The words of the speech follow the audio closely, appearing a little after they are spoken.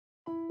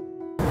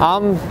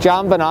I'm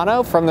John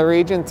Bonanno from the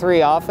Region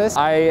 3 office.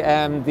 I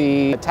am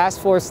the task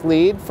force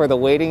lead for the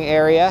waiting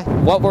area.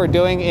 What we're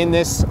doing in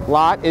this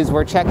lot is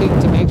we're checking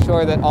to make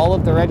sure that all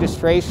of the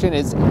registration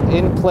is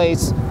in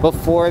place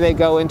before they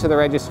go into the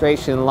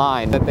registration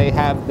line, that they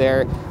have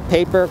their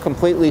paper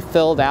completely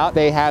filled out,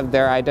 they have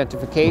their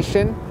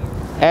identification,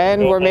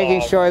 and we're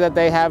making sure that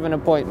they have an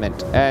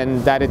appointment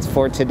and that it's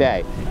for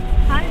today.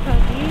 Hi,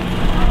 Bogey.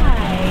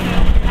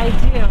 Hi. I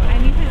do. I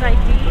need his ID,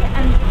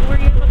 and were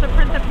you able to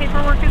print the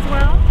paperwork as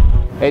well?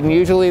 And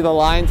usually the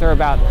lines are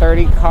about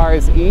 30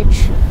 cars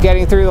each.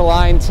 Getting through the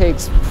line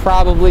takes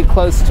probably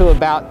close to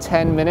about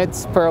 10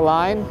 minutes per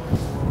line.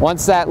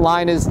 Once that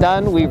line is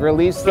done, we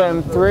release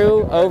them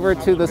through over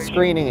to the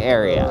screening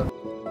area.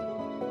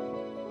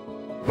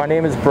 My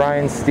name is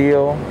Brian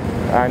Steele.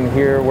 I'm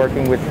here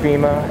working with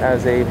FEMA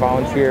as a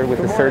volunteer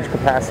with the Surge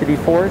Capacity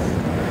Force.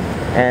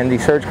 And the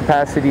Surge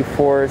Capacity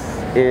Force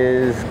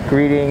is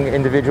greeting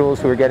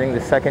individuals who are getting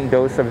the second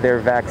dose of their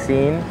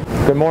vaccine.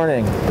 Good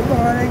morning. Good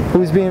morning.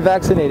 Who's being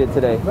vaccinated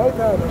today? Both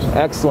of us.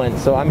 Excellent.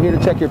 So I'm here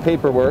to check your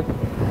paperwork,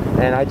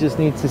 and I just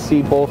need to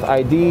see both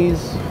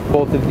IDs,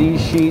 both of these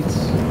sheets,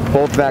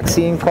 both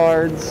vaccine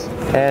cards,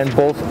 and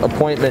both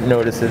appointment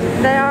notices.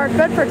 They are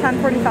good for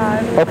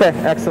 10:45. Okay,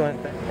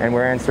 excellent. And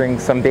we're answering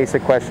some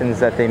basic questions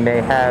that they may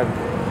have.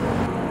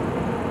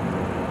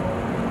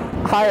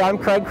 Hi, I'm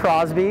Craig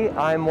Crosby.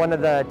 I'm one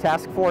of the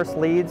task force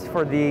leads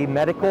for the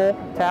medical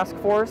task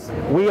force.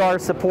 We are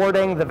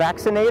supporting the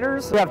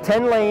vaccinators. We have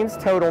 10 lanes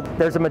total.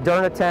 There's a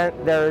Moderna tent,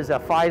 there's a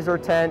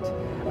Pfizer tent.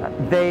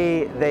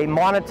 They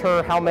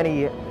monitor how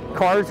many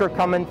cars are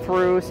coming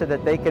through so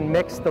that they can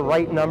mix the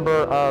right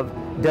number of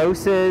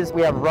doses.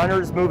 We have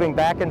runners moving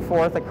back and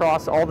forth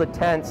across all the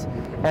tents,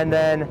 and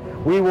then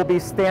we will be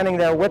standing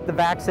there with the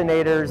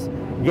vaccinators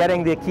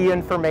getting the key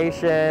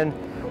information.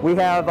 We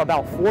have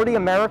about 40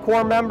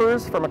 AmeriCorps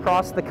members from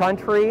across the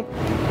country.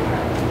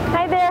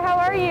 Hi there, how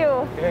are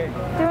you? Hey.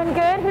 Doing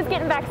good? Who's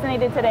getting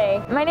vaccinated today?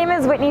 My name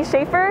is Whitney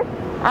Schaefer.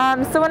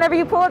 So whenever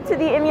you pull up to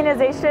the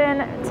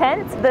immunization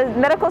tent, the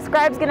medical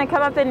scribe's going to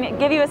come up and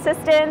give you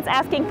assistance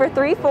asking for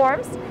 3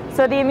 forms.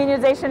 So the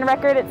immunization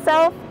record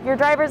itself, your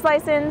driver's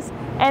license,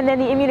 and then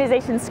the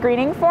immunization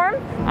screening form.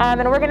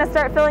 And we're going to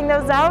start filling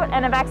those out,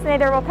 and a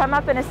vaccinator will come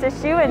up and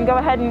assist you and go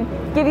ahead and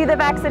give you the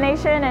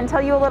vaccination and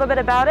tell you a little bit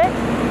about it.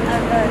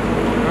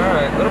 All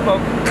right, little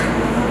poke.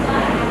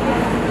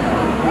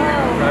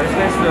 All right,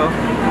 stay still.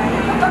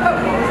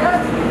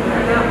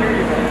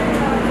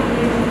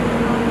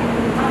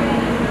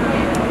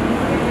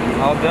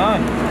 All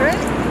done. Great,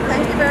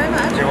 thank you very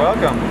much. You're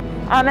welcome.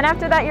 And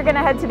after that, you're going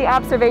to head to the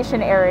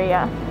observation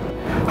area.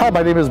 Hi,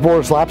 my name is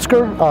Boris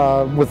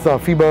Lapsker with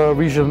FEMA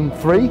Region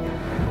 3,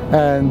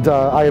 and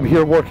I am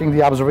here working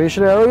the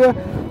observation area.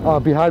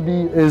 Behind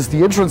me is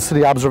the entrance to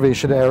the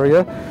observation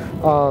area.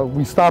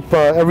 We stop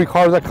every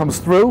car that comes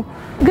through.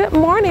 Good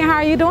morning, how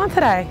are you doing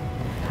today?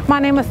 My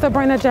name is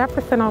Sabrina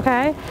Jefferson,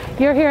 okay?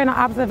 You're here in the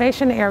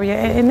observation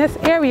area. In this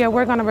area,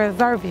 we're gonna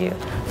reserve you.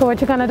 So what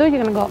you're gonna do,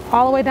 you're gonna go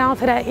all the way down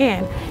to that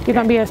end. You're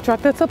gonna be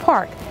instructed to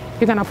park.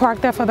 You're gonna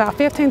park there for about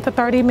 15 to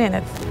 30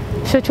 minutes.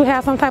 Should you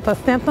have some type of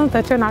symptoms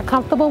that you're not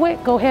comfortable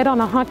with, go ahead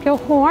and honk your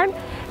horn,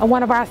 and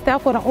one of our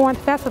staff with an orange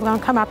vest is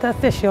gonna come out to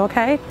assist you,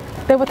 okay?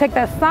 They will take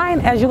that sign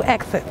as you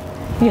exit.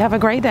 You have a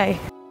great day.